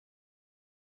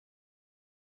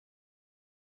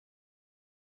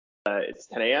It's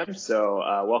 10 a.m., so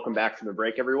welcome back from the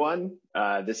break, everyone.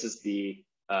 This is the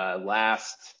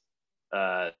last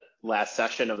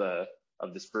session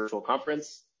of this virtual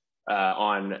conference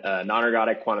on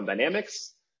non-ergodic quantum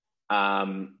dynamics.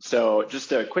 So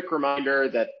just a quick reminder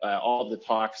that all of the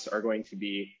talks are going to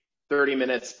be 30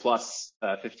 minutes plus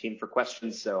 15 for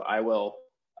questions. So I will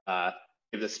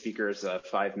give the speakers a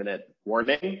 5-minute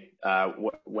warning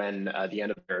when the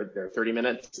end of their 30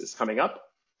 minutes is coming up.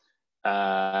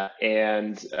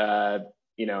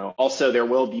 Also there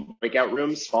will be breakout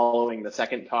rooms following the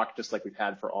second talk, just like we've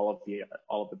had for all of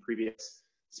the previous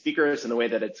speakers. And the way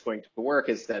that it's going to work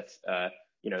is that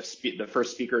the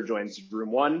first speaker joins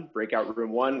room 1, breakout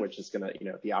room 1, which is going to,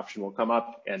 the option will come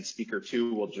up, and speaker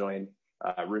 2 will join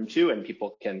room 2, and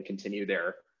people can continue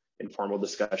their informal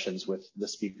discussions with the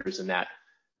speakers in that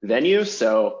venue.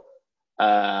 So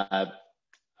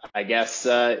I guess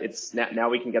it's now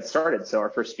we can get started. So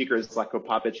our first speaker is Zlatko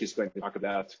Papic, who's going to talk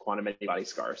about quantum many-body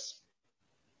scars.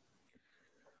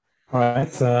 All right,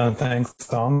 thanks,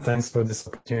 Tom. Thanks for this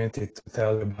opportunity to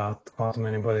tell you about quantum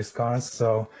many-body scars.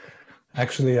 So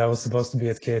actually, I was supposed to be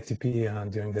at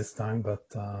KITP during this time, but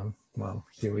well,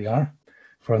 here we are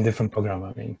for a different program,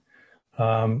 I mean.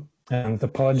 And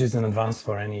apologies in advance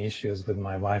for any issues with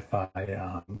my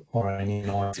Wi-Fi or any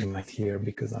noise you might hear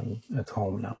because I'm at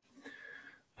home now.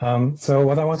 So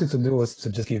what I wanted to do was to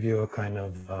just give you a kind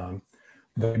of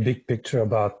very big picture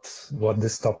about what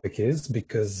this topic is,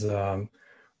 because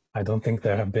I don't think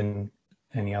there have been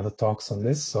any other talks on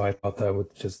this. So I thought I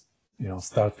would just,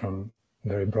 start from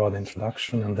very broad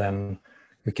introduction, and then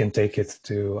we can take it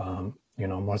to,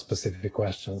 more specific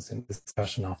questions in this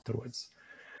discussion afterwards.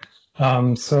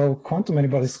 So quantum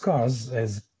many-body scars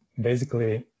is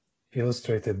basically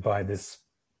illustrated by this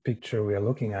picture we are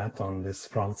looking at on this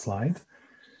front slide.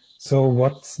 So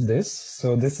what's this?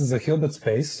 So this is a Hilbert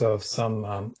space of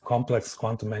some complex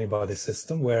quantum many-body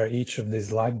system where each of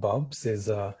these light bulbs is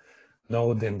a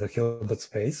node in the Hilbert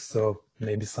space. So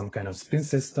maybe some kind of spin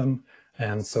system.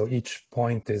 And so each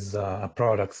point is a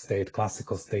product state,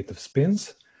 classical state of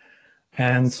spins.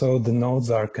 And so the nodes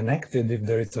are connected if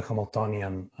there is a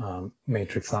Hamiltonian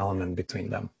matrix element between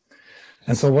them.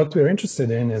 And so what we're interested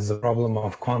in is the problem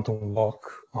of quantum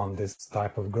walk on this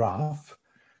type of graph.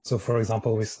 So for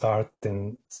example, we start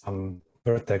in some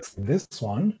vertex, this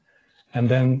one, and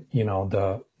then,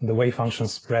 the wave function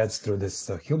spreads through this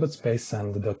Hilbert space,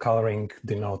 and the coloring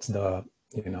denotes the,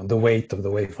 the weight of the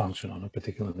wave function on a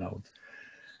particular node.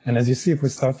 And as you see, if we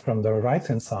start from the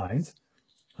right-hand side,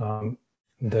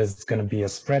 there's going to be a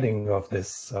spreading of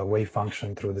this wave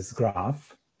function through this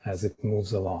graph as it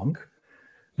moves along.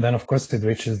 Then, of course, it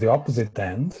reaches the opposite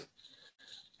end.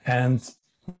 And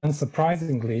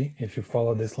surprisingly, if you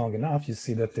follow this long enough, you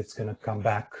see that it's going to come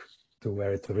back to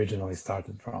where it originally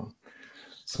started from.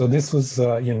 So this was,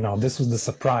 this was the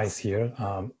surprise here,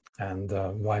 and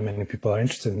why many people are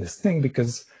interested in this thing,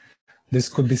 because this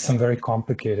could be some very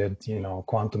complicated,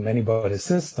 quantum many-body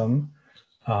system,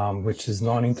 which is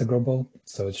non-integrable,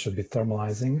 so it should be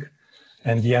thermalizing,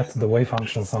 and yet the wave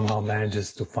function somehow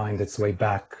manages to find its way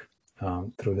back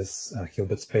through this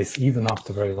Hilbert space, even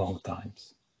after very long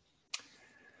times.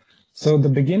 So the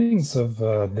beginnings of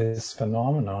this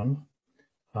phenomenon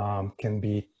can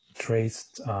be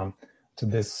traced to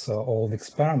this old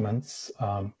experiments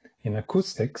in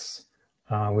acoustics,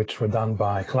 which were done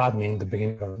by Chladni in the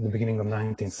beginning of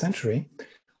 19th century,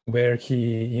 where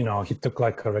he took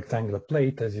like a rectangular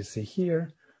plate, as you see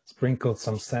here, sprinkled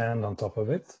some sand on top of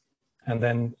it, and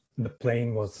then the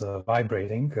plane was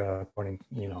vibrating according,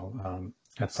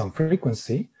 at some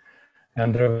frequency,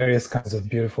 and there are various kinds of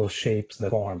beautiful shapes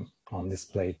that form on this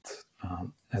plate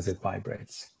as it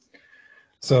vibrates.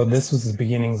 So this was the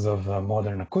beginnings of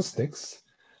modern acoustics,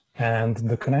 and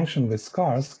the connection with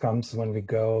scars comes when we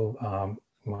go,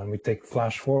 when we take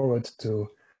flash forward to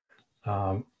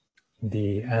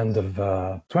the end of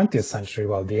 20th century,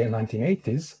 well, the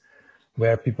 1980s,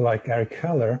 where people like Eric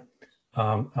Heller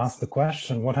asked the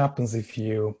question, what happens if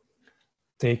you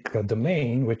take a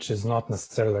domain, which is not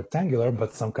necessarily rectangular,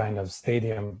 but some kind of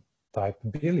stadium type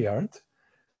billiard,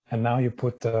 and now you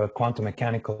put a quantum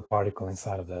mechanical particle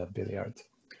inside of the billiard.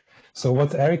 So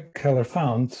what Eric Heller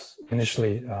found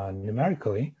initially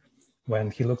numerically,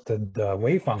 when he looked at the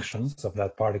wave functions of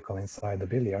that particle inside the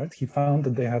billiard, he found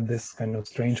that they had this kind of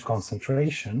strange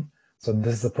concentration. So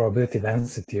this is the probability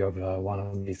density of one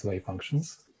of these wave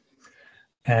functions.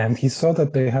 And he saw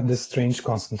that they had this strange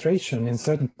concentration in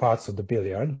certain parts of the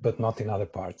billiard, but not in other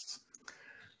parts.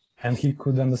 And he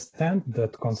could understand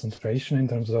that concentration in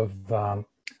terms of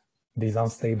these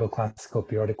unstable classical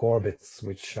periodic orbits,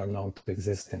 which are known to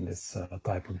exist in this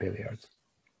type of billiard.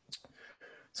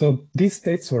 So these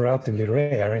states were relatively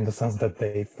rare in the sense that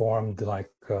they formed like,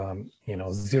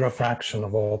 zero fraction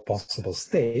of all possible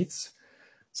states.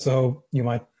 So you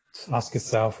might ask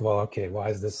yourself, well, okay, why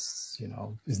is this,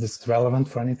 is this relevant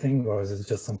for anything, or is it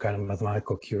just some kind of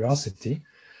mathematical curiosity?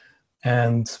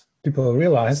 And people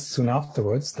realized soon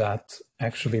afterwards that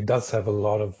actually it does have a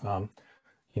lot of,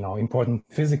 important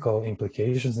physical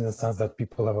implications, in the sense that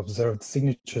people have observed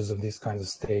signatures of these kinds of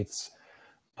states,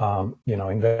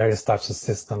 in various types of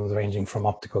systems, ranging from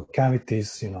optical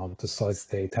cavities, to solid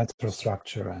state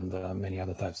heterostructure and many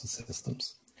other types of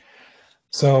systems.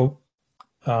 So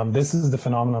this is the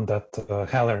phenomenon that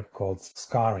Heller called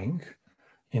scarring,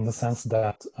 in the sense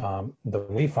that the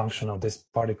wave function of this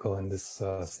particle in this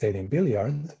stadium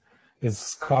billiard is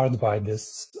scarred by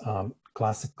this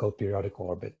classical periodic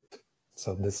orbit.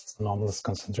 So this anomalous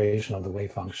concentration of the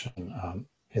wave function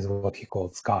is what he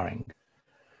called scarring.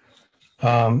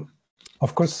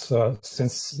 Of course,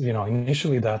 since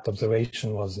initially that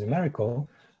observation was numerical,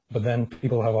 but then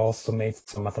people have also made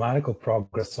some mathematical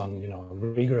progress on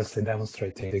rigorously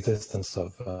demonstrating the existence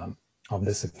of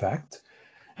this effect,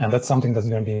 and that's something that's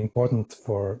going to be important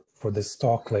for this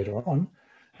talk later on.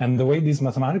 And the way these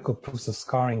mathematical proofs of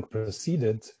scarring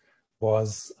proceeded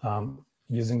was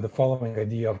using the following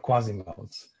idea of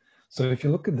quasimodes. So if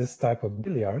you look at this type of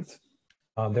billiard,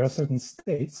 there are certain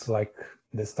states like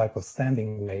this type of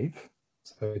standing wave.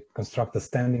 So it constructs a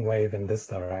standing wave in this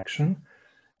direction,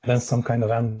 then some kind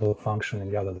of envelope function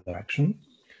in the other direction.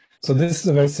 So this is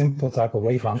a very simple type of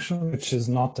wave function, which is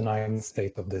not an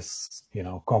eigenstate of this,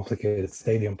 complicated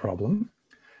stadium problem.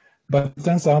 But it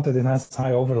turns out that it has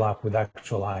high overlap with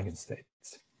actual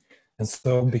eigenstates. And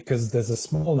so because there's a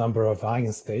small number of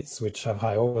eigenstates which have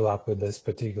high overlap with this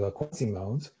particular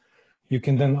quasimode, you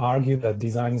can then argue that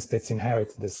these eigenstates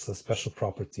inherit this special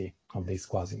property of these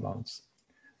quasimodes.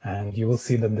 And you will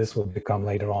see that this will become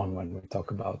later on when we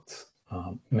talk about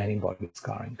many-body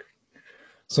scarring.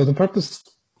 So the purpose,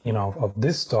 of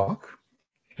this talk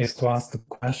is to ask the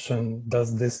question: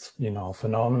 does this,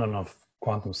 phenomenon of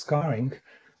quantum scarring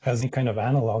has any kind of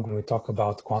analog when we talk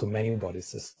about quantum many-body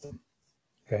system?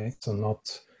 Okay, so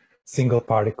not single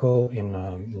particle in,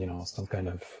 some kind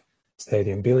of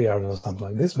stadium billiard or something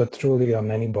like this, but truly a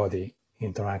many-body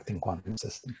interacting quantum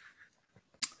system.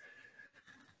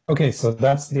 Okay, so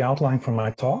that's the outline for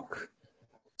my talk.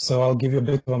 So I'll give you a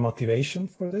bit of a motivation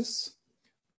for this.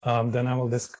 Then I will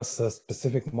discuss a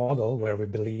specific model where we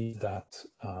believe that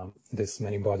this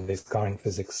many-body scarring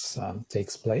physics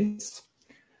takes place.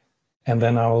 And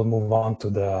then I will move on to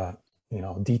the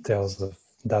details of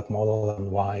that model and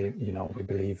why we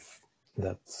believe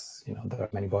that there are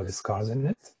many-body scars in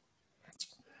it.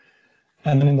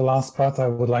 And then in the last part, I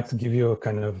would like to give you a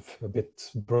kind of a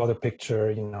bit broader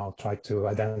picture, try to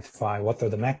identify what are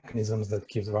the mechanisms that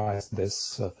give rise to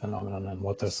this phenomenon and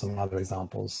what are some other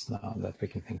examples that we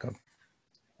can think of.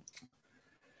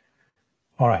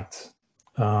 All right.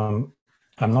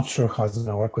 I'm not sure how it's going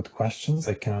to work with questions.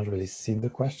 I cannot really see the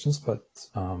questions, but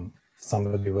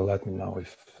somebody will let me know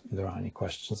if there are any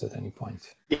questions at any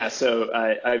point. Yeah, so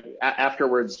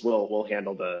afterwards we'll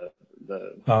handle the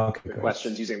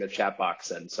questions using the chat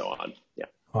box and so on. Yeah.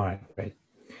 All right, great.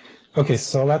 Okay,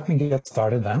 so let me get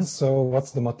started then. So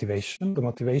what's the motivation? The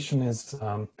motivation is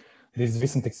these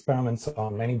recent experiments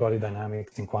on many-body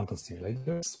dynamics in quantum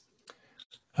simulators.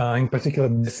 In particular,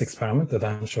 this experiment that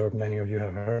I'm sure many of you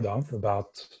have heard of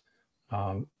about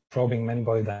probing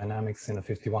many-body dynamics in a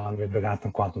 5100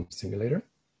 Rydberg quantum simulator.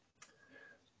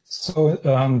 So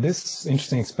this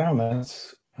interesting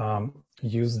experiment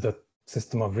used the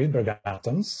system of Rydberg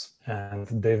atoms, and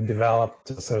they've developed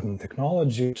a certain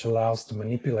technology which allows to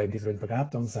manipulate these Rydberg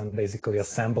atoms and basically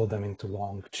assemble them into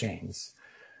long chains.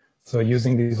 So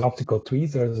using these optical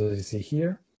tweezers, as you see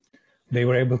here, they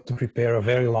were able to prepare a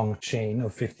very long chain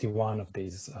of 51 of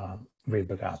these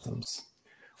Rydberg atoms.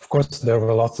 Of course, there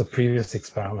were lots of previous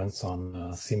experiments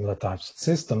on similar types of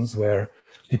systems where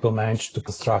people managed to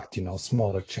construct,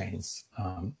 smaller chains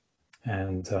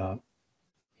and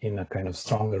in a kind of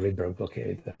stronger Rydberg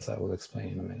blockade, as I will explain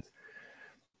in a minute.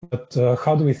 But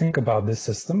how do we think about this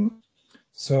system?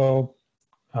 So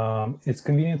it's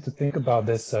convenient to think about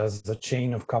this as a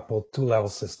chain of coupled two-level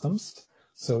systems.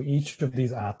 So each of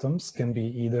these atoms can be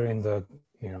either in the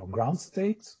ground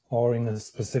state or in a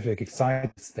specific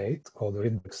excited state called the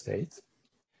Rydberg state.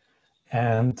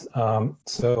 And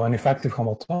so an effective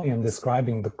Hamiltonian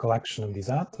describing the collection of these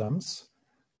atoms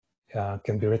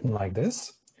can be written like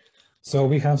this. So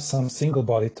we have some single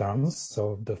body terms.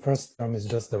 So the first term is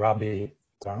just the Rabi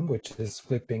term, which is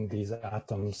flipping these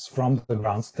atoms from the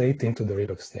ground state into the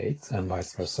Rydberg state and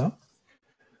vice versa.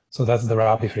 So that's the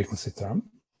Rabi frequency term.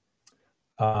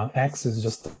 X is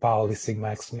just a Pauli sigma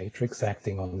X matrix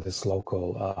acting on this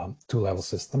local two-level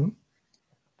system.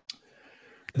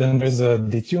 Then there's a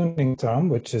detuning term,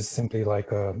 which is simply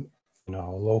like a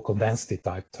local density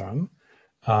type term,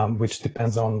 which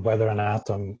depends on whether an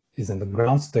atom is in the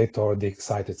ground state or the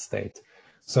excited state.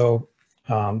 So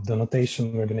the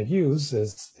notation we're going to use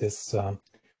is this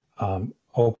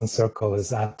open circle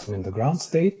is atom in the ground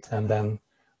state, and then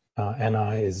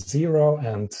Ni is 0,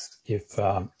 and if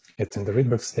it's in the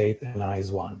Rydberg state, Ni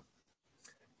is 1.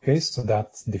 Okay, so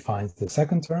that defines the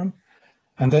second term.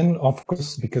 And then, of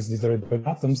course, because these are Rydberg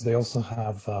atoms, they also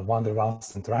have van der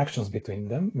Waals interactions between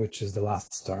them, which is the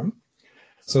last term.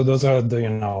 So those are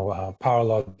the power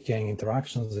law decaying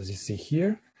interactions, as you see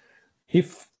here.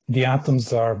 If the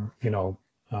atoms are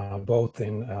both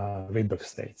in Rydberg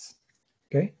states,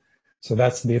 okay. So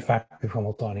that's the effective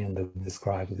Hamiltonian that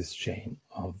describes this chain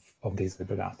of these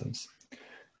Rydberg atoms.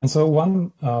 And so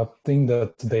one thing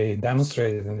that they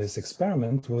demonstrated in this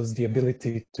experiment was the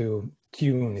ability to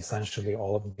tune essentially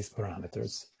all of these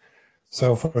parameters.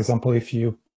 So for example, if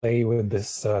you play with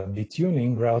this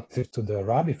detuning relative to the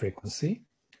Rabi frequency,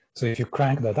 so if you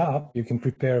crank that up, you can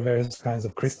prepare various kinds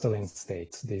of crystalline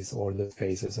states, these ordered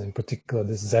phases, in particular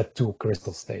this Z2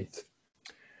 crystal state.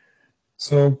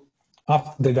 So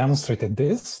after they demonstrated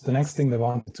this, the next thing they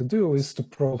wanted to do is to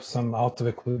probe some out of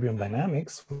equilibrium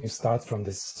dynamics when you start from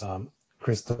this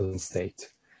crystalline state.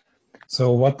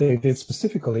 So what they did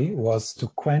specifically was to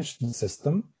quench the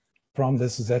system from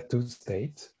this Z2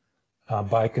 state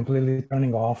by completely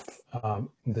turning off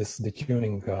this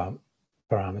detuning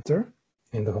parameter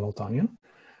in the Hamiltonian.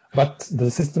 But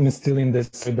the system is still in this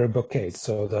Rydberg blockade.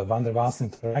 So the van der Waals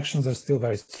interactions are still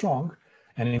very strong.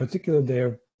 And in particular,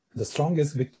 they're the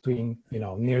strongest between,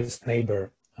 nearest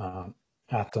neighbor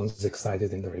atoms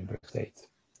excited in the Rydberg state.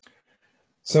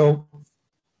 So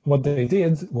what they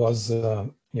did was,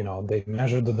 they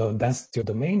measured the density of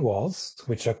the main walls,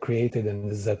 which are created in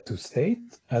the Z2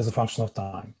 state as a function of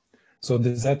time. So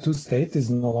the Z2 state is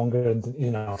no longer,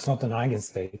 it's not an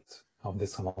eigenstate of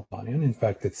this Hamiltonian. In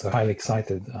fact, it's a highly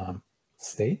excited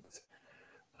state.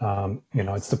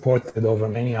 It's supported over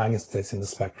many eigenstates in the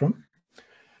spectrum.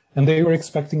 And they were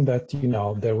expecting that,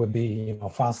 there would be,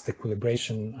 fast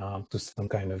equilibration to some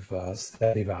kind of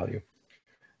steady value.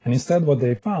 And instead, what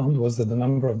they found was that the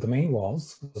number of domain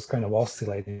walls was kind of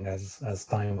oscillating as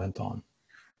time went on.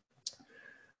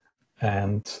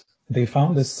 And they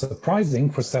found this surprising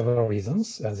for several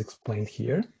reasons, as explained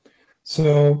here.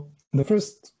 So the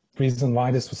first reason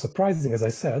why this was surprising, as I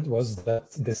said, was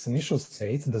that this initial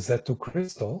state, the Z2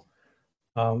 crystal,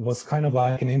 was kind of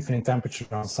like an infinite temperature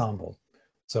ensemble.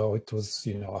 So it was,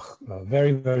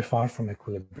 very, very far from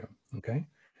equilibrium, okay?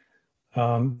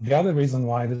 The other reason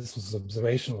why this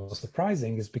observation was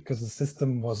surprising is because the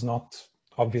system was not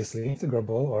obviously integrable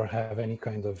or have any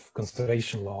kind of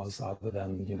conservation laws other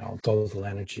than, total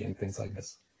energy and things like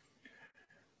this.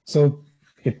 So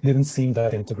it didn't seem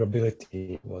that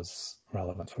integrability was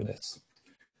relevant for this.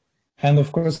 And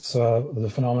of course,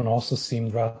 the phenomenon also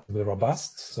seemed relatively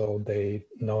robust. So they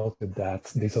noted that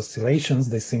these oscillations,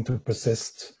 they seem to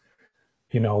persist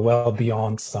well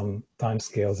beyond some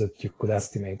timescales that you could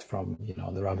estimate from,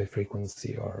 the Rabi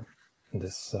frequency or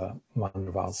this van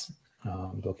der Waals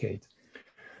blockade.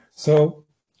 So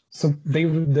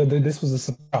this was a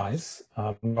surprise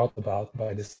brought about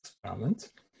by this experiment.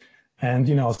 And,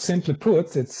 simply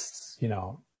put, it's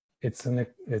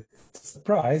a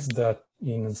surprise that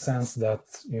in the sense that,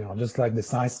 just like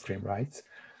this ice cream, right?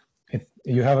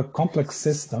 You have a complex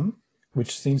system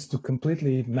which seems to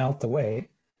completely melt away,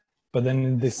 but then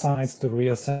it decides to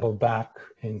reassemble back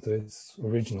into its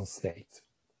original state,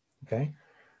 okay?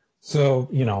 So,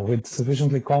 with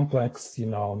sufficiently complex,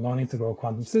 non-integral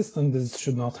quantum system, this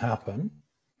should not happen.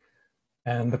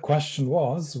 And the question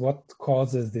was, what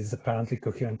causes these apparently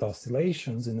coherent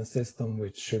oscillations in a system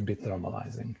which should be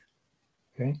thermalizing,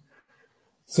 okay?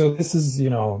 So this is,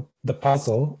 the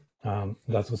puzzle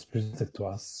that was presented to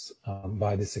us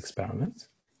by this experiment.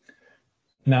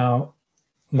 Now,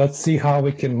 let's see how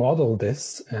we can model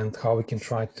this and how we can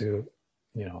try to,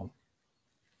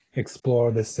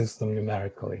 explore this system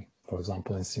numerically, for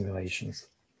example, in simulations.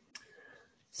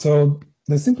 So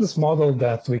the simplest model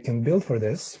that we can build for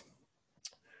this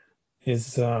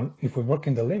is if we work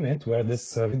in the limit where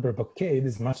this Rydberg blockade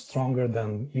is much stronger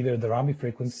than either the Rabi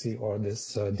frequency or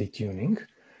this detuning.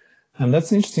 And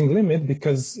that's an interesting limit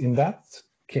because in that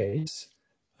case,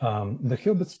 the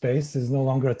Hilbert space is no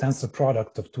longer a tensor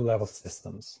product of two-level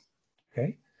systems,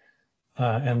 okay?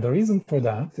 And the reason for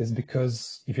that is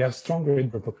because if you have stronger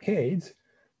Rydberg blockade,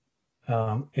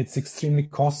 it's extremely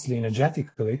costly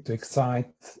energetically to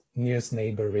excite nearest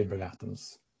neighbor Rydberg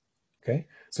atoms. Okay,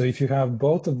 so if you have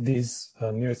both of these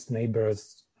nearest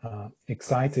neighbors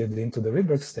excited into the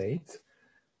Rydberg state,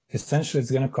 essentially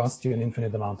it's going to cost you an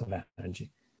infinite amount of energy.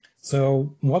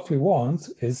 So what we want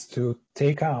is to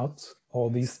take out all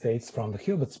these states from the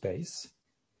Hilbert space,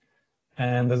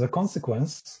 and as a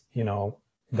consequence,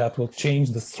 that will change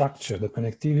the structure, the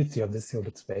connectivity of this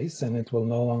Hilbert space, and it will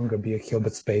no longer be a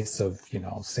Hilbert space of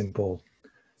simple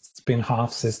spin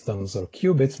half systems or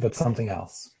qubits, but something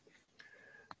else.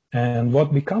 And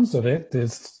what becomes of it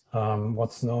is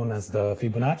what's known as the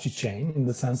Fibonacci chain, in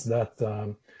the sense that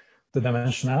the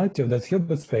dimensionality of that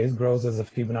Hilbert space grows as a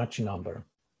Fibonacci number.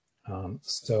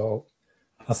 So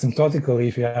asymptotically,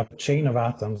 if you have a chain of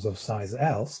atoms of size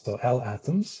L, so L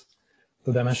atoms,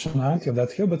 the dimensionality of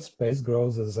that Hilbert space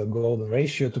grows as a golden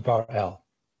ratio to power L.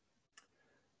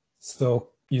 So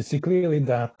you see clearly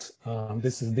that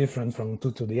this is different from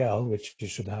 2 to the L, which you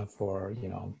should have for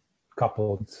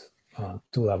coupled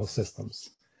two-level systems.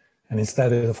 And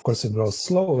instead, of course, it grows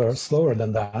slower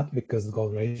than that, because the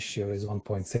golden ratio is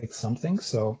 1.6 something.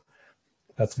 So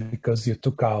that's because you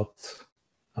took out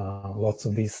lots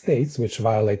of these states which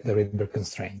violate the Rydberg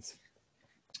constraints.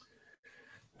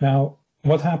 Now,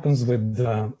 what happens with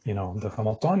the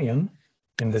Hamiltonian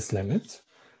in this limit?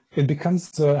 It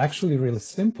becomes actually really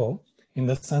simple, in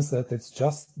the sense that it's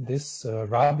just this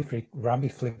Rabi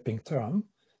flipping term,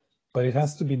 but it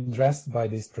has to be addressed by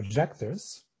these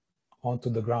projectors onto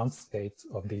the ground state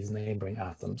of these neighboring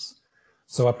atoms.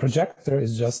 So a projector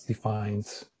is just defined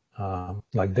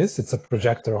like this. It's a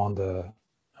projector on the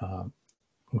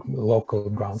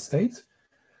local ground state.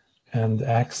 And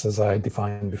X, as I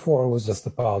defined before, was just a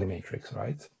Pauli matrix,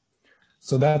 right?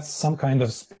 So that's some kind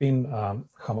of spin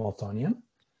Hamiltonian.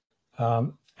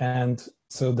 And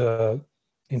so the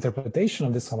interpretation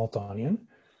of this Hamiltonian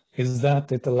is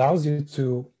that it allows you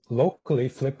to locally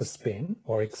flip a spin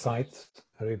or excite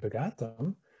a Rydberg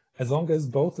atom as long as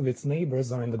both of its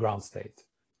neighbors are in the ground state.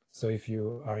 So if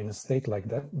you are in a state like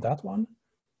that one,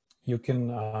 you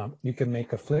can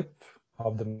make a flip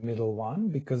of the middle one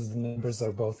because the neighbors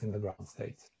are both in the ground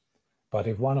state. But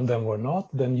if one of them were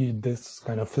not, then this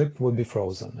kind of flip would be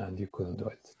frozen and you couldn't do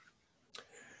it.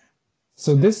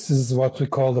 So this is what we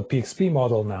call the PXP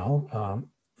model now,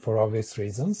 for obvious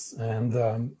reasons.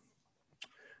 And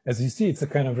as you see, it's a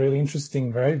kind of really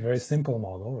interesting, very, very simple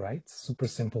model, right? Super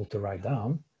simple to write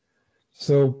down.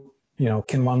 So,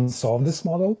 can one solve this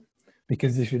model?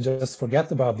 Because if you just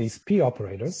forget about these P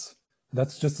operators,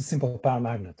 that's just a simple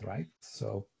paramagnet, right?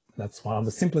 So that's one of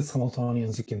the simplest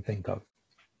Hamiltonians you can think of.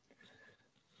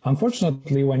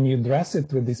 Unfortunately, when you address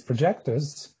it with these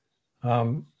projectors,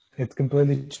 it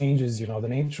completely changes, the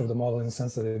nature of the model in the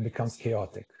sense that it becomes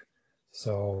chaotic.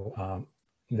 So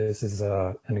this is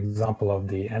an example of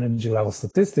the energy level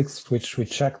statistics, which we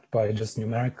checked by just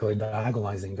numerically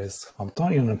diagonalizing this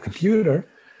Hamiltonian on a computer,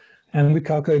 and we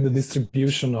calculate the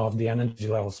distribution of the energy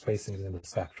level spacings in the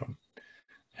spectrum.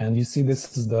 And you see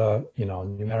this is the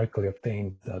numerically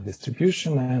obtained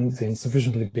distribution, and in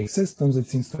sufficiently big systems, it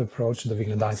seems to approach the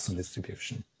Wigner-Dyson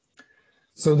distribution.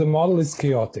 So the model is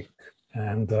chaotic,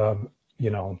 and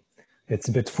it's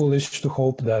a bit foolish to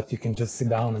hope that you can just sit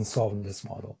down and solve this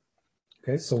model.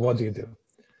 Okay, so what do you do?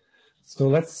 So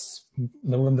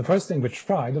the first thing we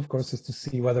tried, of course, is to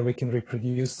see whether we can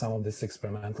reproduce some of this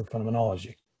experimental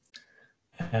phenomenology.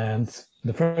 And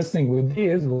the first thing we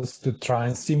did was to try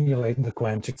and simulate the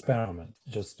quench experiment,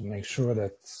 just to make sure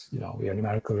that we are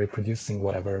numerically reproducing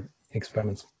whatever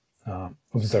experiments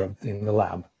observed in the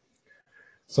lab.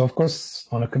 So of course,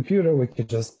 on a computer, we could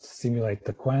just simulate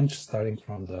the quench starting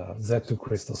from the Z2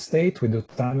 crystal state. We do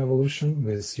time evolution.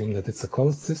 We assume that it's a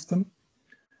closed system.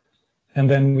 And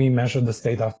then we measure the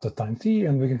state after time t,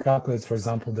 and we can calculate, for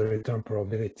example, the return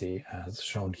probability as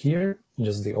shown here,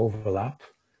 just the overlap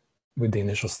with the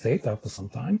initial state after some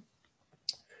time.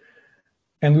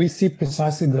 And we see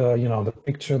precisely the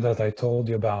picture that I told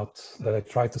you about, that I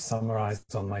tried to summarize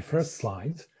on my first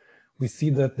slide. We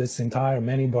see that this entire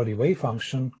many-body wave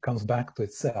function comes back to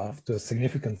itself, to a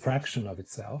significant fraction of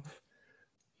itself,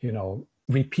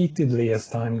 repeatedly as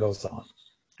time goes on,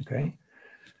 okay?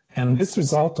 And this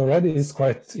result already is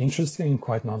quite interesting,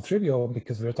 quite non-trivial,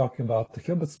 because we're talking about the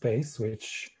Hilbert space,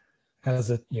 which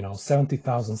has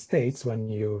 70,000 states when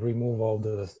you remove all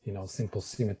the simple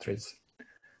symmetries.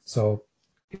 So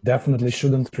it definitely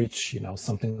shouldn't reach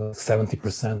something like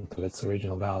 70% of its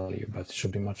original value, but it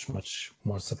should be much, much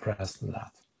more suppressed than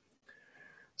that.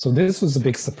 So this was a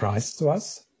big surprise to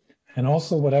us. And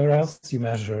also whatever else you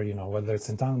measure, whether it's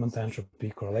entanglement,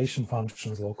 entropy, correlation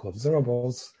functions, local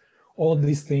observables, all of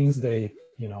these things, they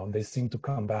seem to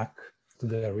come back to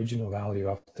the original value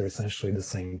after essentially the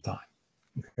same time.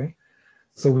 Okay,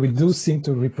 so we do seem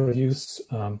to reproduce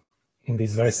in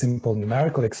these very simple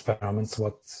numerical experiments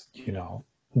what, you know,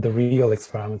 the real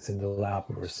experiments in the lab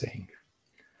were seeing.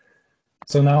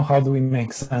 So now, how do we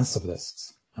make sense of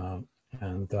this?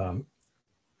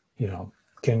 You know,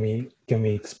 can we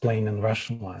explain and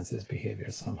rationalize this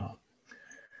behavior somehow?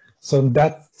 So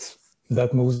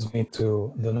that moves me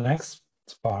to the next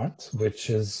part, which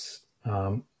is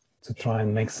to try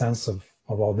and make sense of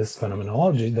all this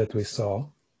phenomenology that we saw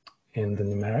in the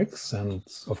numerics and,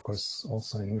 of course,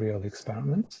 also in real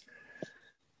experiments.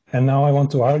 And now I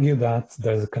want to argue that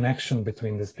there's a connection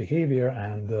between this behavior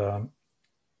and,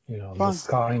 you know, the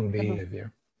scarring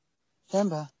behavior.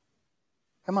 Simba,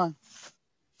 come on,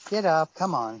 get up,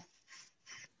 come on.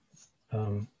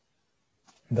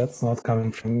 That's not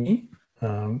coming from me.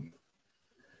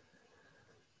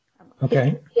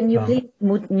 Okay. Can you please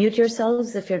mute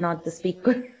yourselves if you're not the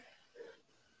speaker?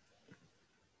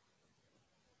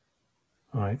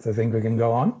 All right, I think we can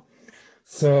go on.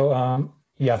 So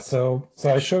yeah, so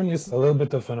I've shown you a little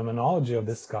bit of phenomenology of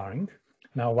this scarring.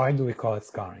 Now, why do we call it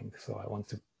scarring? So I want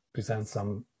to present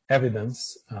some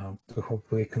evidence to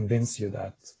hopefully convince you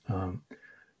that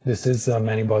this is a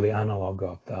many-body analog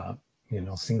of the, you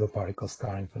know, single particle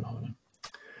scarring phenomenon.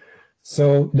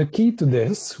 So the key to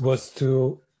this was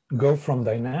to go from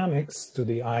dynamics to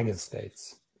the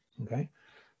eigenstates. Okay.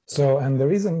 So, and the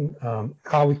reason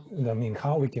how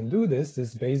we can do this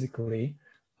is basically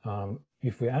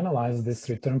if we analyze this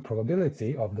return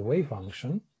probability of the wave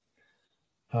function,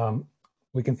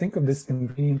 we can think of this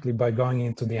conveniently by going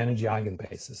into the energy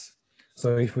eigenbases.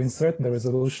 So if we insert the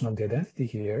resolution of the identity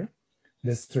here,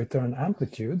 this return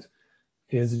amplitude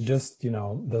is just, you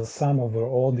know, the sum over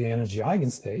all the energy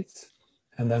eigenstates,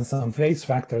 and then some phase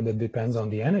factor that depends on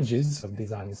the energies of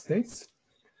these eigenstates,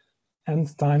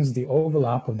 and times the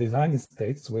overlap of these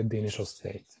eigenstates with the initial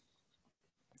state.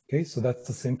 Okay, so that's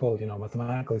a simple, you know,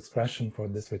 mathematical expression for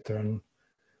this return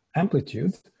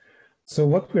amplitude. So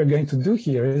what we're going to do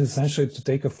here is essentially to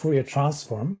take a Fourier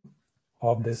transform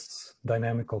of this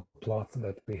dynamical plot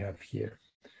that we have here.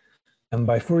 And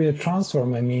by Fourier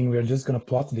transform, I mean we're just going to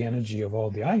plot the energy of all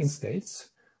the eigenstates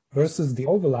versus the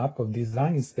overlap of these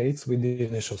eigenstates with the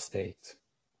initial state.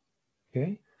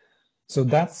 Okay, so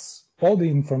that's all the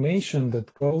information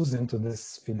that goes into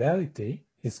this fidelity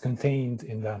is contained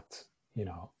in that, you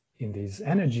know, in these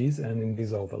energies and in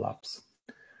these overlaps.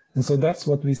 And so that's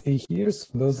what we see here. So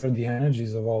those are the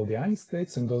energies of all the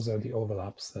eigenstates, and those are the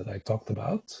overlaps that I talked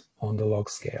about on the log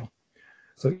scale.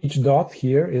 So each dot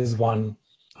here is one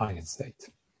eigenstate.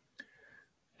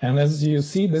 And as you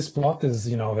see, this plot is,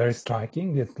 you know, very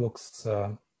striking. It looks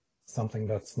something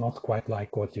that's not quite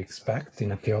like what you expect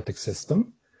in a chaotic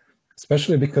system,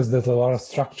 especially because there's a lot of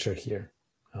structure here,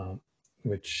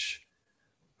 which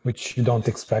you don't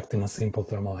expect in a simple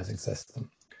thermalizing system.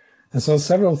 And so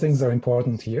several things are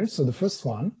important here. So the first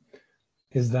one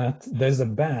is that there's a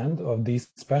band of these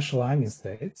special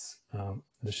eigenstates,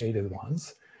 the shaded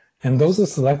ones, and those are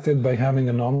selected by having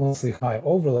enormously high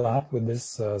overlap with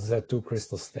this Z2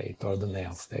 crystal state or the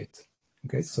nail state.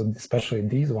 Okay, so especially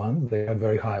these ones, they have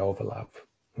very high overlap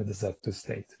with the Z2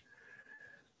 state.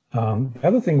 The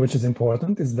other thing which is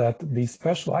important is that these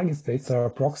special eigenstates are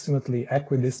approximately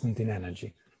equidistant in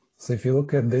energy. So if you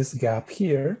look at this gap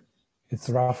here, it's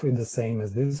roughly the same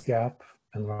as this gap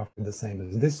and roughly the same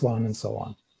as this one, and so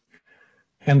on.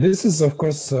 And this is, of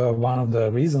course, one of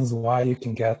the reasons why you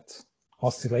can get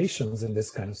oscillations in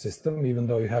this kind of system, even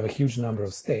though you have a huge number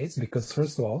of states, because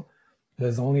first of all,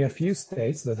 there's only a few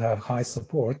states that have high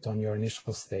support on your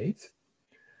initial state.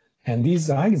 And these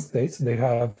eigenstates, they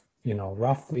have, you know,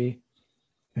 roughly,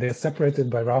 they're separated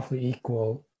by roughly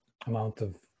equal amount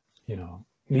of, you know,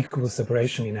 equal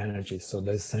separation in energy. So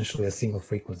there's essentially a single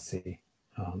frequency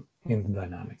in the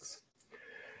dynamics.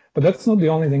 But that's not the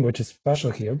only thing which is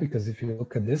special here, because if you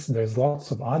look at this, there's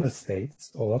lots of other states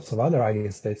or lots of other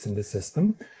eigenstates in this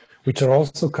system, which are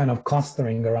also kind of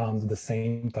clustering around the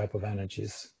same type of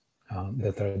energies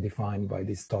that are defined by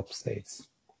these top states.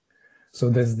 So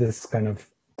there's this kind of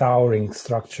towering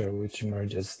structure which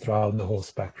emerges throughout the whole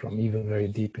spectrum, even very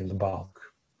deep in the bulk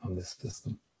of this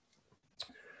system.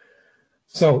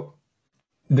 So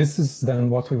this is then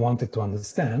what we wanted to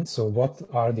understand. So what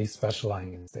are these special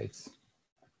eigenstates,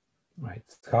 right?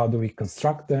 How do we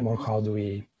construct them, or how do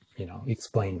we, you know,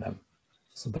 explain them?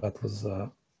 So that was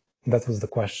the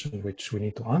question which we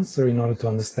need to answer in order to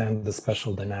understand the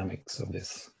special dynamics of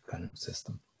this kind of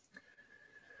system.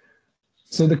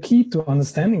 So the key to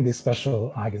understanding these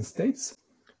special eigenstates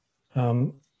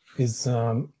is,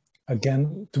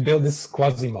 again, to build these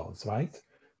quasi-modes, right?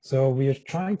 So we are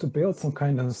trying to build some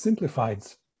kind of simplified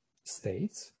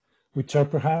states, which are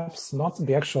perhaps not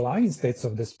the actual eigenstates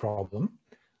of this problem,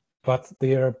 but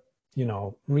they are, you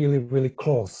know, really, really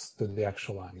close to the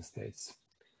actual eigenstates.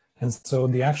 And so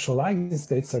the actual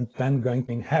eigenstates are then going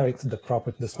to inherit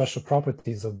the special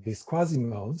properties of these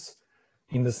quasimodes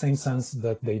in the same sense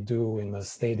that they do in a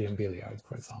stadium billiard,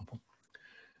 for example.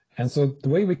 And so the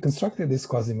way we constructed these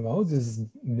quasimodes is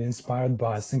inspired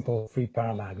by a simple free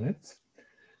paramagnet,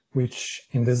 which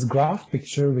in this graph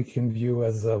picture we can view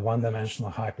as a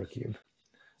one-dimensional hypercube.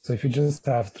 So if you just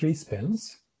have 3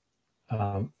 spins,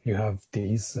 you have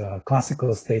these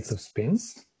classical states of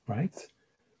spins, right?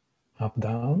 Up,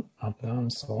 down,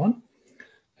 and so on.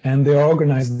 And they're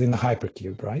organized in a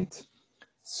hypercube, right?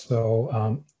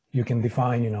 So you can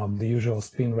define, you know, the usual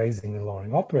spin raising and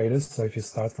lowering operators. So if you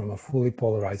start from a fully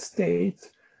polarized state,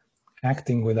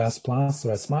 acting with S plus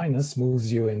or S minus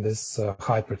moves you in this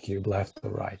hypercube left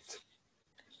or right.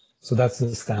 So that's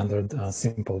the standard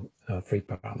simple free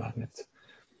paramagnet.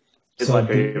 So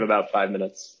you have about 5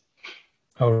 minutes.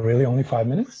 Oh, really? Only 5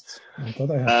 minutes? I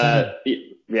thought I had 10.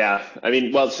 Yeah, I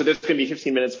mean, well, so there's going to be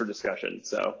 15 minutes for discussion.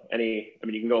 So I mean,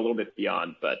 you can go a little bit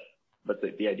beyond, but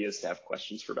the idea is to have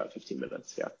questions for about 15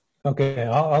 minutes. Yeah. Okay,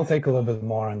 I'll take a little bit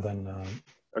more, and then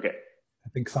okay. I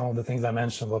think some of the things I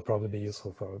mentioned will probably be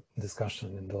useful for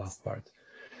discussion in the last part.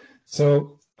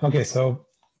 So, okay, so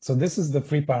this is the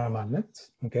free paramagnet,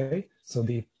 okay? So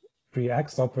the free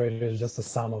X operator is just a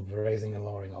sum of raising and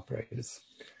lowering operators.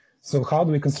 So how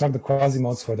do we construct the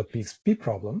quasimodes for the PXP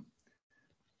problem?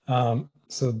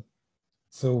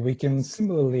 So we can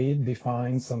similarly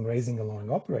define some raising and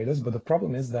lowering operators, but the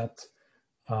problem is that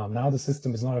now the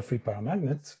system is not a free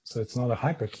paramagnet, so it's not a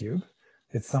hypercube.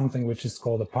 It's something which is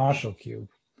called a partial cube.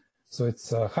 So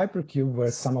it's a hypercube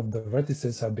where some of the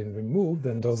vertices have been removed,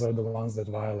 and those are the ones that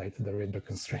violate the Ritter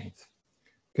constraint.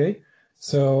 Okay,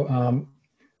 so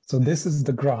so this is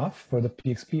the graph for the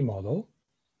PXP model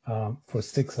for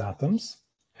 6 atoms,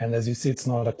 and as you see, it's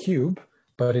not a cube,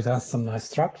 but it has some nice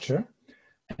structure,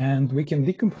 and we can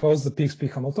decompose the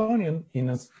PXP Hamiltonian in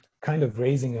a kind of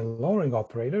raising and lowering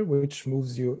operator, which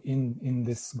moves you in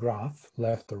this graph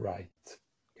left or right.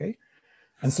 Okay.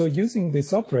 And so using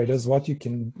these operators, what you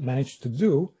can manage to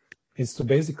do is to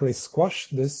basically squash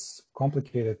this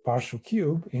complicated partial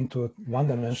cube into a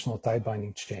one-dimensional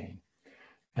tight-binding chain.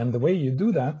 And the way you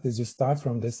do that is you start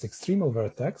from this extremal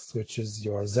vertex, which is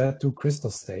your Z2 crystal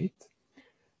state,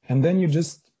 and then you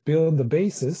just build the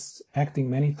basis acting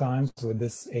many times with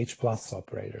this H plus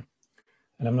operator.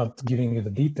 And I'm not giving you the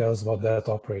details what that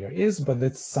operator is, but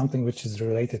it's something which is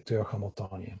related to your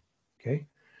Hamiltonian, okay?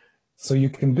 So you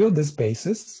can build this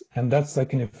basis, and that's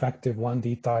like an effective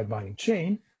 1D tight-binding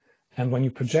chain. And when you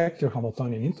project your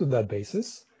Hamiltonian into that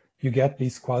basis, you get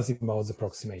these quasi-modes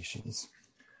approximations.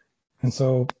 And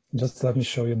so just let me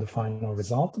show you the final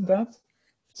result of that.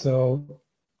 So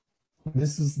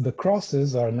this is the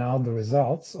crosses are now the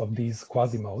results of these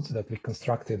quasi-modes that we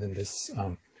constructed in this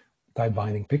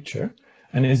tight-binding picture.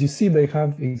 And as you see, they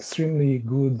have extremely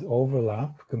good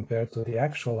overlap compared to the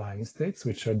actual eigenstates,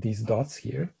 which are these dots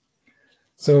here.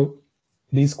 So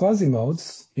these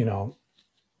quasimodes, you know,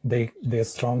 they're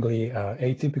strongly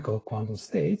atypical quantum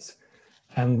states,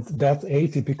 and that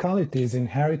atypicality is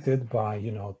inherited by,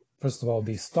 you know, first of all,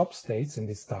 these top states in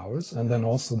these towers, and then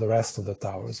also the rest of the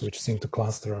towers, which seem to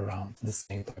cluster around the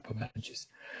same type of energies.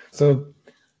 So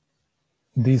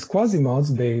these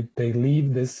quasimodes, they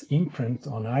leave this imprint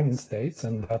on eigenstates,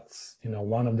 and that's, you know,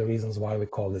 one of the reasons why we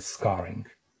call this scarring.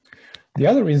 The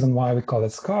other reason why we call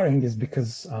it scarring is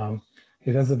because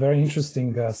it has a very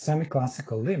interesting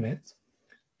semi-classical limit,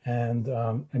 and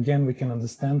again, we can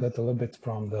understand that a little bit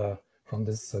from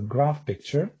this graph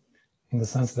picture, in the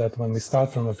sense that when we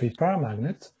start from a free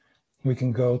paramagnet, we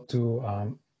can go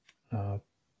to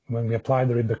when we apply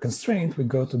the Ritter constraint, we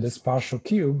go to this partial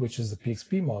cube, which is the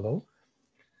PXP model,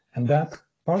 and that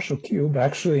partial cube,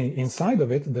 actually inside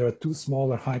of it, there are 2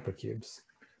 smaller hypercubes.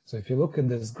 So if you look at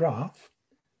this graph,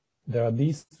 there are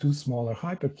these 2 smaller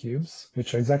hypercubes,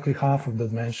 which are exactly half of the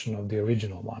dimension of the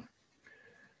original one.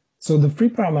 So the free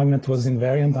paramagnet was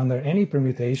invariant under any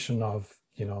permutation of,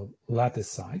 you know, lattice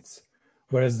sites,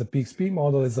 whereas the PXP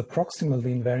model is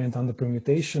approximately invariant under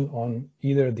permutation on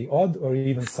either the odd or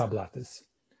even sublattice.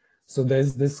 So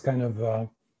there's this kind of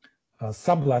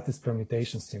sublattice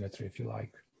permutation symmetry, if you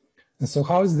like. And so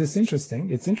how is this interesting?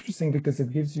 It's interesting because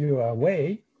it gives you a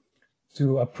way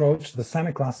to approach the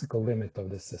semi-classical limit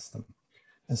of this system.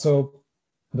 And so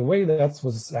the way that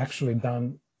was actually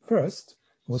done first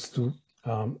was to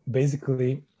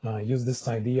basically use this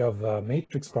idea of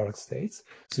matrix product states.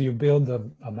 So you build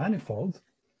a manifold,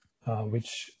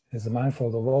 which is a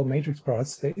manifold of all matrix product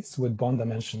states with bond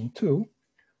dimension 2,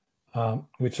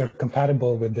 which are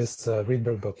compatible with this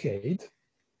Rydberg blockade.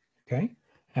 Okay,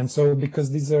 and so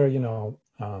because these are,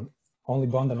 only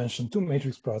bond dimension 2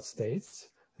 matrix product states,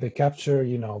 they capture,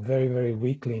 very, very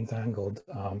weakly entangled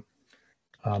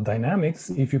dynamics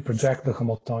if you project the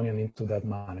Hamiltonian into that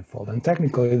manifold. And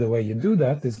technically, the way you do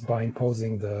that is by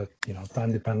imposing the,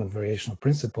 time-dependent variational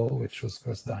principle, which was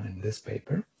first done in this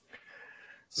paper.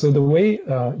 So the way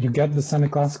you get the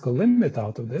semi-classical limit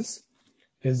out of this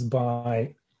is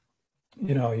by,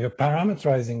 you're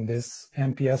parameterizing this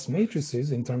MPS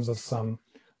matrices in terms of some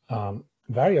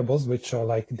variables, which are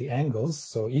like the angles.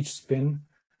 So each spin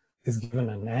is given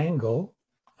an angle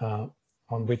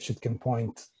on which it can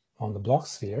point on the Bloch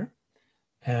sphere.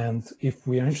 And if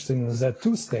we are interested in the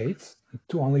Z2 state,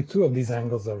 only two of these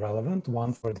angles are relevant,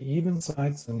 one for the even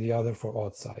sides and the other for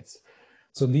odd sides.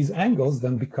 So these angles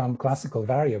then become classical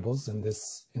variables in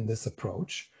this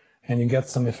approach, and you get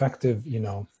some effective,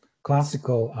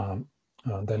 classical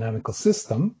dynamical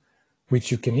system,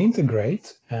 which you can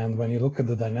integrate. And when you look at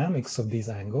the dynamics of these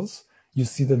angles, you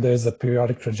see that there's a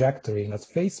periodic trajectory in that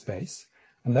phase space,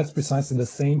 and that's precisely the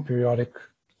same periodic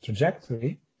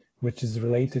trajectory which is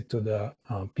related to the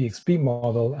PXP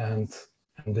model and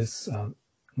this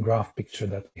graph picture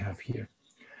that we have here.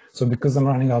 So because I'm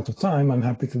running out of time, I'm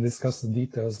happy to discuss the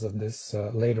details of this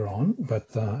later on, but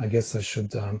I guess I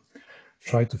should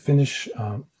try to finish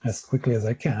as quickly as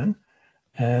I can.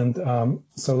 And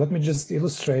so let me just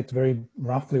illustrate very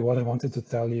roughly what I wanted to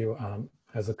tell you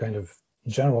as a kind of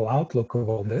general outlook of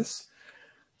all this.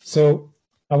 So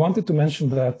I wanted to mention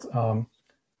that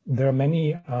there are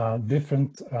many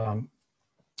different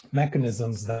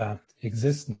mechanisms that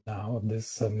exist now of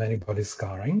this many-body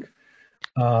scarring.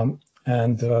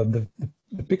 And the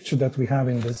picture that we have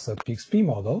in this PXP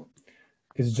model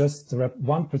is just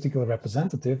one particular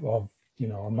representative of,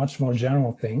 a much more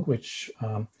general thing, which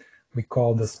we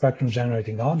call the spectrum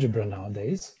generating algebra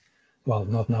nowadays. Well,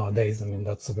 not nowadays, I mean,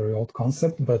 that's a very old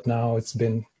concept, but now it's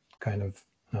been kind of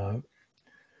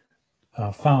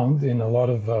found in a lot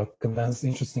of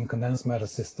interesting condensed matter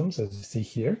systems, as you see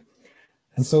here.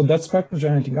 And so that spectrum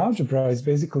generating algebra is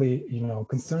basically,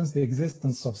 concerns the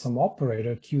existence of some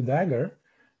operator, Q dagger,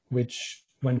 which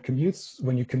when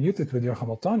you commute it with your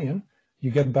Hamiltonian,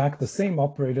 you get back the same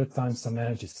operator times some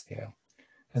energy scale.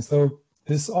 And so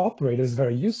this operator is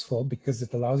very useful because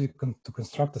it allows you to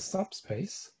construct a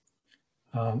subspace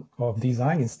of these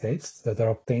eigenstates that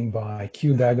are obtained by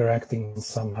Q dagger acting on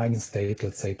some eigenstate,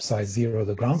 let's say psi 0,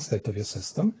 the ground state of your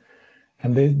system.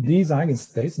 And these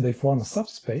eigenstates, they form a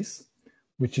subspace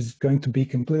which is going to be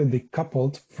completely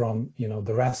decoupled from,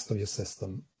 the rest of your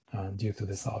system due to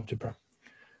this algebra.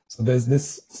 So there's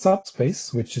this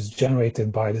subspace which is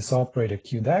generated by this operator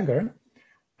Q dagger,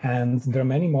 and there are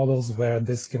many models where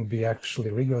this can be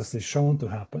actually rigorously shown to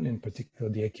happen, in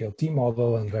particular the AKLT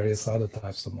model and various other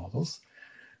types of models.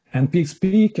 And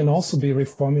PXP can also be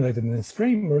reformulated in this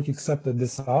framework, except that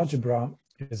this algebra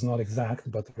is not exact,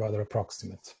 but rather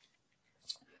approximate.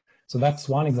 So that's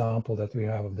one example that we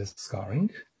have of this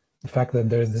scarring, the fact that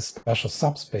there is this special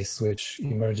subspace which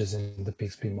emerges in the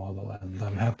PXP model, and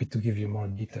I'm happy to give you more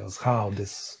details how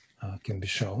this can be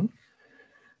shown.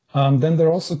 Then there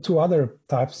are also two other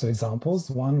types of examples,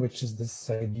 one which is this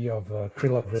idea of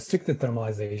Krylov restricted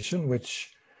thermalization,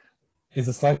 which is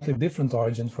a slightly different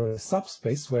origin for a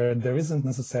subspace where there isn't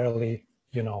necessarily,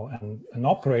 an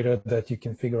operator that you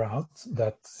can figure out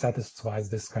that satisfies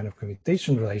this kind of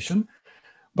commutation relation.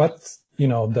 But,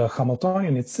 the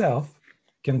Hamiltonian itself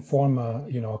can form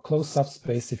a closed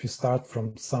subspace if you start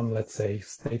from some, let's say,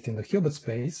 state in the Hilbert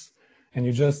space, and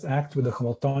you just act with the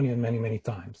Hamiltonian many, many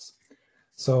times.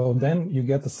 So then you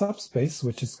get a subspace,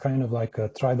 which is kind of like a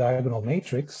tridiagonal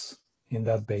matrix in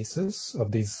that basis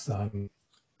of these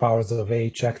powers of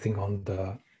H acting on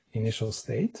the initial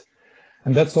state.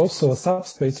 And that's also a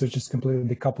subspace which is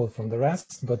completely decoupled from the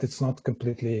rest, but it's not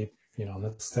completely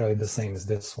necessarily the same as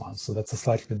this one. So that's a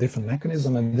slightly different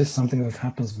mechanism, and this is something that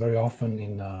happens very often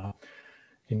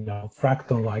in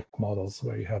fractal-like models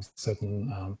where you have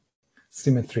certain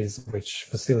symmetries which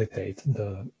facilitate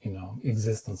the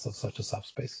existence of such a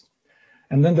subspace.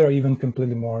 And then there are even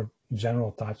completely more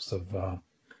general types of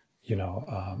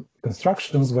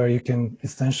constructions where you can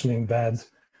essentially embed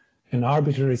an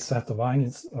arbitrary set of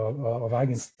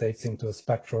eigenstates into a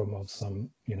spectrum of some,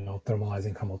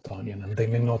 thermalizing Hamiltonian, and they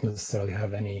may not necessarily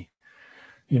have any,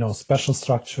 special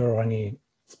structure or any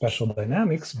special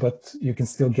dynamics, but you can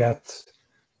still get,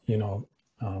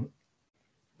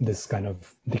 this kind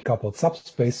of decoupled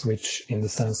subspace, which in the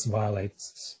sense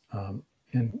violates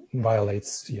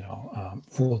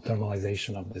full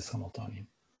thermalization of this Hamiltonian.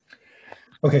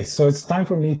 Okay, so it's time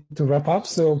for me to wrap up.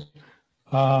 So,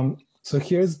 so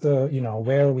here's the,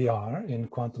 where we are in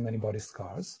quantum many-body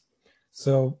scars.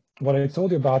 So what I told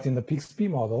you about in the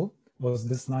PXP model was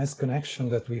this nice connection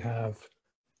that we have,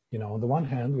 on the one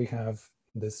hand, we have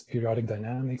this periodic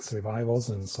dynamics, revivals,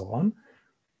 and so on,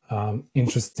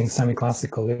 interesting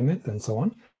semi-classical limit, and so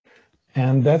on.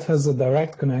 And that has a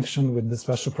direct connection with the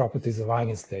special properties of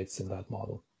eigenstates in that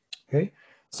model. Okay,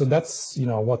 so that's,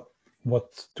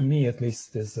 what to me at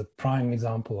least is a prime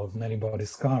example of many-body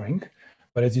scarring.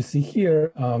 But as you see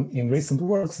here, in recent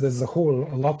works, there's a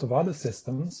lot of other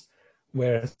systems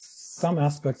where some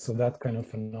aspects of that kind of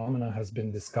phenomena has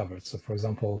been discovered. So for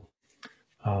example,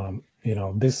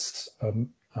 this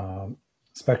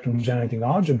spectrum generating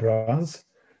algebras,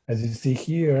 as you see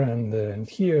here and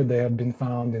here, they have been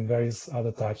found in various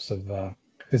other types of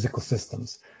physical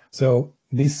systems. So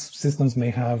these systems may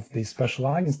have these special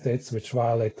eigenstates which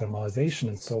violate thermalization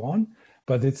and so on,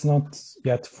 but it's not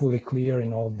yet fully clear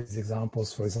in all of these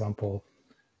examples, for example,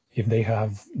 if they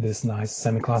have this nice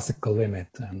semi-classical limit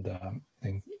and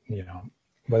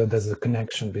whether there's a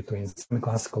connection between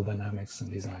semi-classical dynamics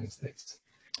and these eigenstates.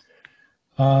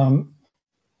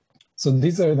 So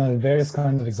these are the various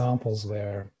kinds of examples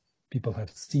where people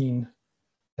have seen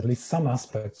at least some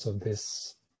aspects of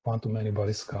this quantum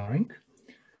many-body scarring.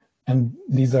 And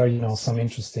these are, some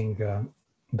interesting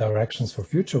directions for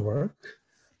future work.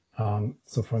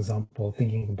 So for example,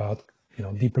 thinking about,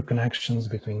 deeper connections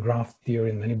between graph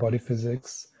theory and many-body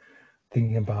physics,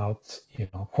 thinking about,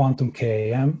 quantum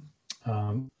KAM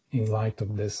in light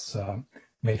of this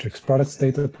matrix product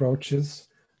state approaches.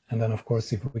 And then, of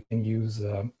course, if we can use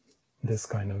this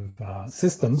kind of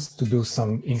systems to do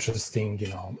some interesting,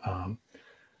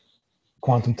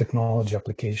 quantum technology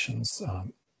applications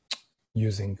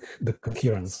using the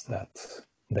coherence that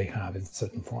they have in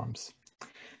certain forms.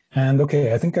 And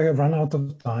okay, I think I have run out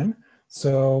of time.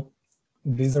 So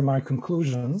these are my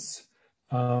conclusions.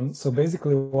 So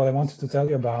basically what I wanted to tell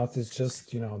you about is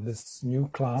just, this new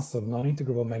class of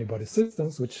non-integrable many-body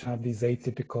systems, which have these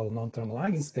atypical non-thermal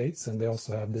eigenstates, and they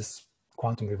also have this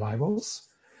quantum revivals.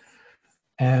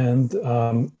 And,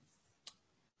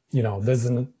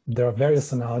 there are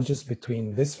various analogies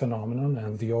between this phenomenon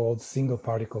and the old single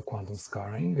particle quantum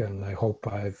scarring. And I hope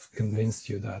I've convinced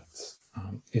you that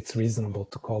it's reasonable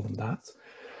to call them that.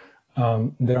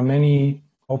 There are many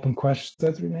open questions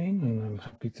that remain, and I'm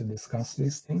happy to discuss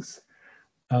these things.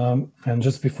 And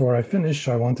just before I finish,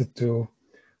 I wanted to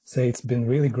say it's been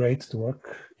really great to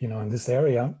work, in this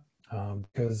area,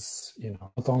 because,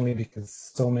 not only because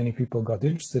so many people got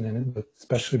interested in it, but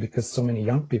especially because so many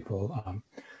young people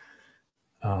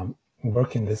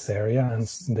work in this area, and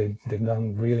they've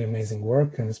done really amazing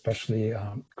work, and especially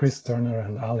Chris Turner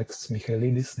and Alex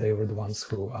Michailidis, they were the ones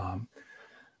who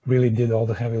really did all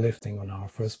the heavy lifting on our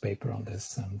first paper on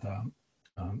this.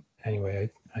 And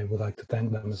anyway, I would like to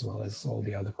thank them as well as all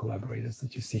the other collaborators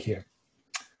that you see here.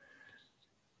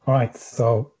 All right,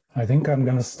 so I think I'm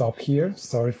going to stop here.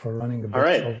 Sorry for running a bit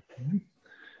over time.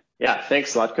 Yeah,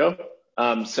 thanks, Zlatko.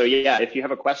 So yeah, if you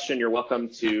have a question, you're welcome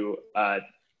to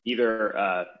you're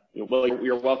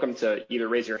welcome to either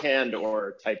raise your hand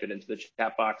or type it into the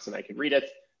chat box and I can read it.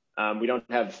 We don't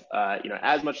have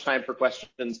as much time for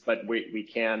questions, but we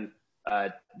can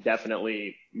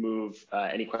definitely move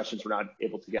any questions we're not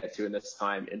able to get to in this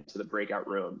time into the breakout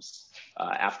rooms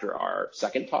after our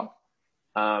second talk.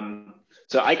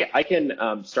 So I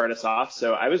can start us off.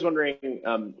 So I was wondering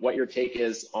what your take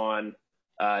is on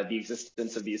the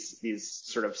existence of these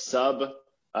sort of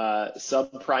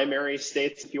sub-primary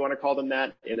states, if you want to call them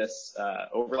that, in this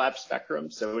overlap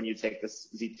spectrum. So when you take this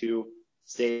Z2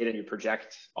 state and you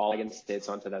project all eigenstates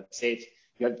onto that state,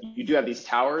 you do have these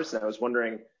towers. And I was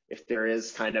wondering if there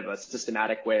is kind of a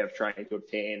systematic way of trying to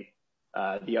obtain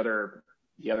the other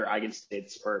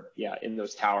eigenstates, or in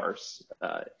those towers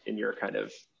in your kind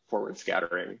of forward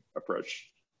scattering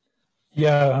approach.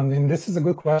 Yeah, I mean, this is a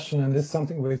good question, and this is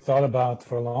something we've thought about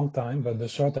for a long time, but the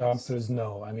short answer is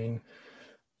no. I mean,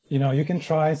 you can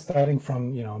try starting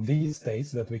from, these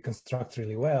states that we construct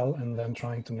really well, and then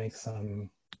trying to make some,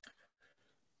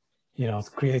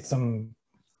 create some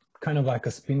kind of like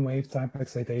a spin wave type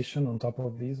excitation on top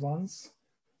of these ones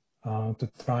to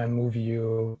try and move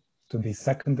you to the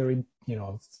secondary,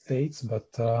 states. But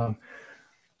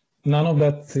none of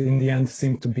that in the end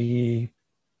seemed to be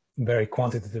very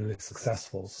quantitatively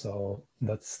successful. So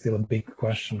that's still a big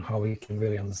question, how we can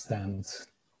really understand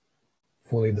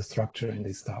fully the structure in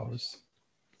these towers.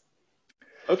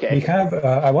 Okay. We have,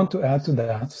 I want to add to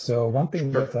that. So one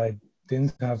thing that I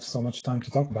didn't have so much time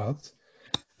to talk about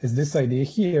is this idea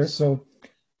here. So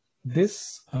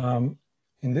this, in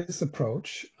this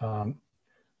approach,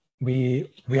 we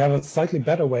have a slightly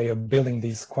better way of building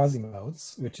these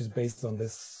quasimodes, which is based on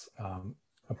this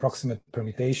approximate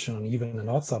permutation on even and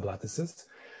odd sublattices.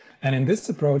 And in this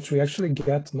approach, we actually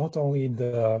get not only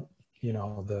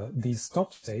these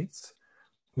stop states,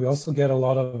 we also get a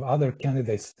lot of other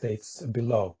candidate states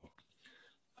below.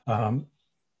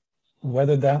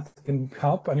 Whether that can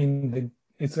help, I mean,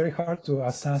 it's very hard to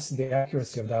assess the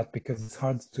accuracy of that because it's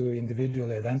hard to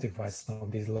individually identify some of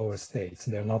these lower states.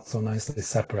 They're not so nicely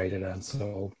separated, and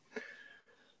so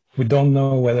we don't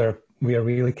know whether we are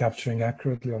really capturing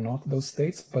accurately or not those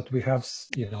states, but we have,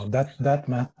 that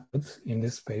method in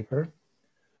this paper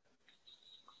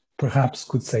perhaps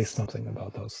could say something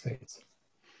about those states.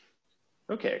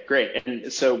 Okay, great.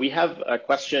 And so we have a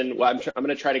question. Well, I'm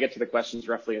going to try to get to the questions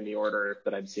roughly in the order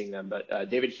that I'm seeing them. But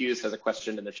David Hughes has a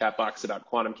question in the chat box about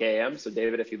quantum KAM. So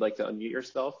David, if you'd like to unmute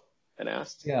yourself and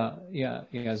ask. Yeah.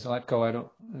 Zlatko,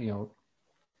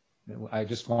 I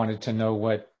just wanted to know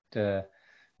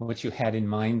what you had in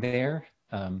mind there.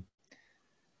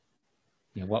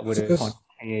 What would a quantum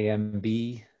KAM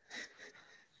be?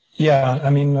 Yeah, I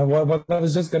mean, what I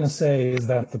was just going to say is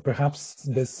that perhaps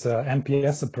this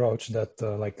MPS approach that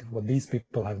like what these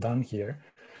people have done here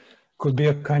could be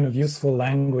a kind of useful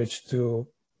language to,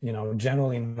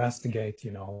 generally investigate,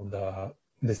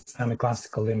 this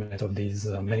semi-classical limit of these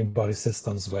many body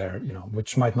systems where,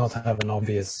 which might not have an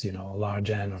obvious, large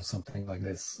N or something like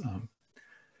this.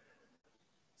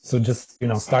 So just,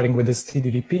 starting with this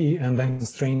TDDP and then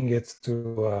constraining it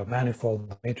to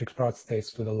manifold matrix product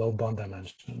states with a low bond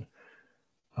dimension.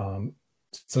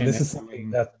 So and this is something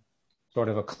that sort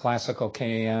of a classical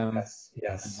KAM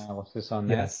yes, analysis on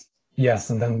that.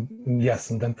 Yes, and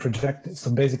then project.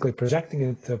 So basically projecting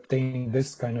it to obtaining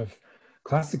this kind of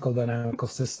classical dynamical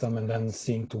system, and then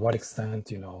seeing to what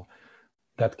extent,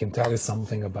 that can tell you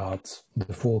something about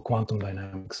the full quantum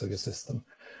dynamics of your system.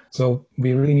 So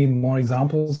we really need more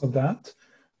examples of that,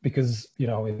 because,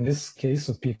 in this case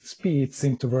of PXP, it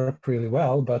seemed to work really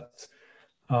well, but,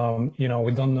 we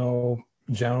don't know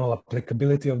general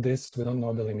applicability of this. We don't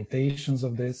know the limitations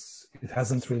of this. It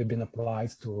hasn't really been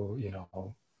applied to,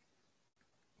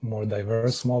 more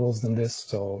diverse models than this.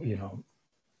 So,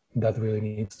 that really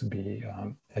needs to be,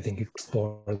 I think,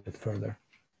 explored a bit further.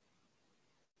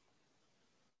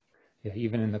 Yeah,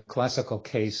 even in the classical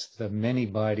case, the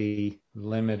many-body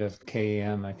limit of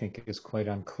KAM, I think, is quite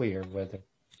unclear whether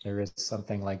there is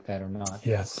something like that or not.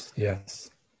 Yes.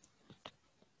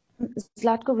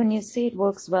 Zlatko, when you say it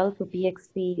works well for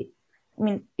PXP, I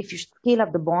mean, if you scale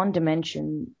up the bond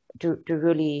dimension to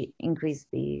really increase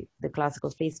the classical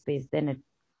phase space, then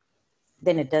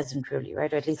it doesn't really,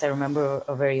 right? Or at least I remember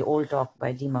a very old talk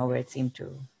by Dima where it seemed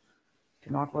to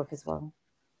not work as well.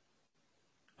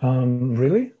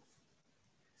 Really?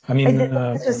 I mean,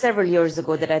 this was several years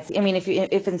ago that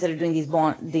if instead of doing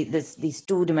these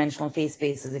two-dimensional phase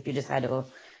spaces, if you just had a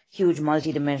huge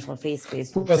multi-dimensional phase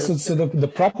space. Well, so the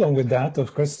problem with that,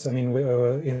 of course, I mean,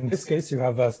 in this case, you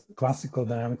have a classical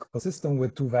dynamical system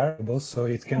with two variables, so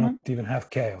it cannot even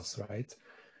have chaos, right?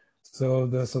 So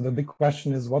the big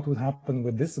question is, what would happen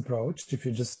with this approach if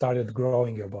you just started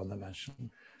growing your bond dimension?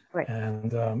 Right.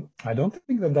 And I don't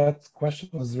think that question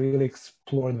was really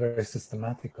explored very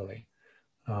systematically.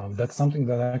 That's something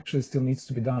that actually still needs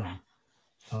to be done.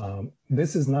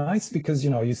 This is nice because,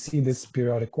 you see this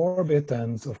periodic orbit,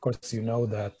 and of course,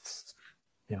 that,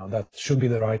 that should be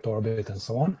the right orbit and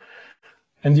so on.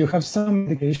 And you have some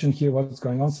indication here what's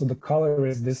going on. So the color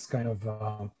is this kind of,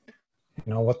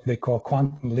 what they call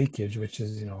quantum leakage, which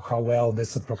is, how well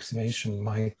this approximation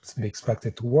might be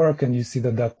expected to work. And you see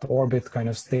that orbit kind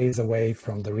of stays away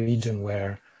from the region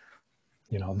where,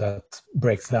 that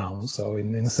breaks down. So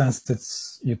in a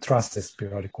sense, you trust this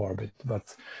periodic orbit,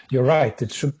 but you're right.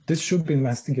 This should be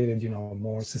investigated,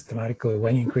 more systematically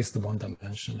when you increase the bond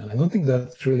dimension. And I don't think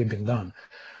that's really been done.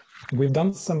 We've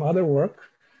done some other work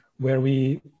where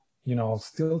we,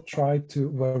 still try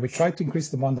to increase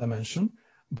the bond dimension,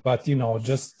 but,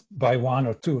 just by 1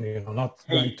 or 2, not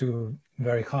going to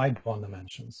very high bond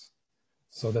dimensions,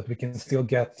 so that we can still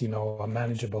get, a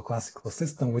manageable classical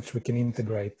system, which we can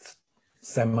integrate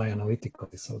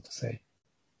semi-analytically, so to say.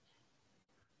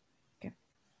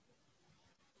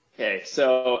 Okay,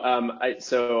 so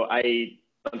I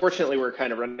unfortunately we're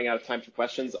kind of running out of time for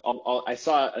questions. I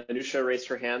saw Anusha raise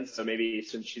her hand, so maybe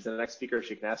since she's the next speaker,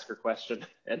 she can ask her question,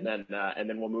 and then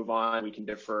we'll move on. We can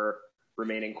defer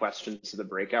remaining questions to the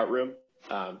breakout room.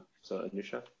 So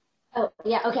Anusha. Oh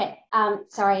yeah, okay.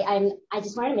 Sorry, I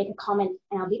just wanted to make a comment,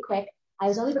 and I'll be quick. I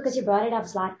was only because you brought it up,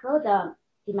 Zlatko, the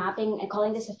mapping and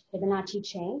calling this a Fibonacci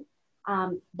chain.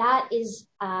 That is,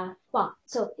 well,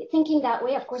 so thinking that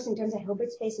way, of course, in terms of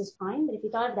Hilbert space is fine, but if you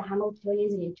thought of the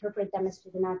Hamiltonians and interpret them as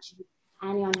Fibonacci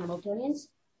anion Hamiltonians,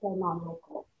 they're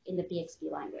non-local in the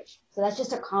PXP language. So that's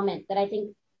just a comment that I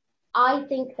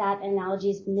think that analogy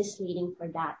is misleading for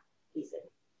that reason.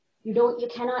 You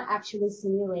cannot actually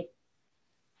simulate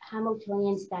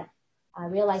Hamiltonians that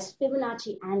realize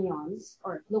Fibonacci anions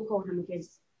or local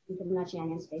Hamiltonians in Fibonacci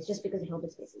anion space just because the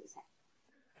Hilbert space is the same.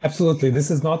 Absolutely.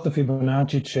 This is not the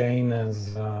Fibonacci chain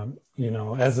as, you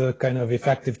know, as a kind of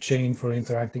effective chain for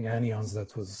interacting anions.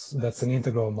 That's an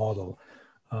integral model.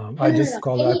 I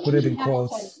put it in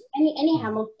quotes. Any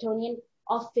Hamiltonian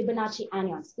of Fibonacci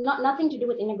anions, nothing to do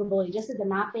with integrability, just as the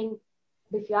mapping.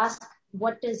 If you ask,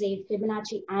 what does a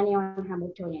Fibonacci anion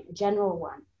Hamiltonian, a general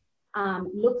one,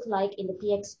 look like in the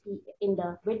PXP, in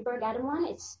the Rydberg atom one?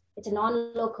 It's a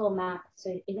non-local map, so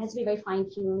it has to be very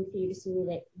fine-tuned for you to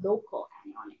simulate local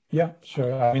anionic. Yeah,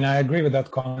 sure. I mean, I agree with that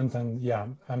comment, and yeah,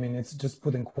 I mean, it's just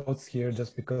put in quotes here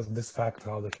just because of this fact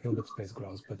how the Hilbert space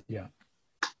grows, but yeah.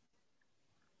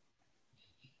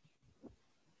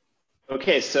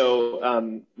 Okay,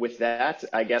 so with that,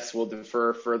 I guess we'll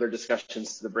defer further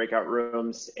discussions to the breakout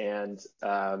rooms, and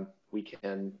we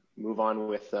can move on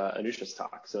with Anusha's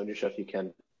talk. So Anusha, if you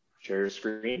can share your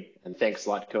screen, and thanks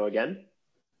Zlatko again.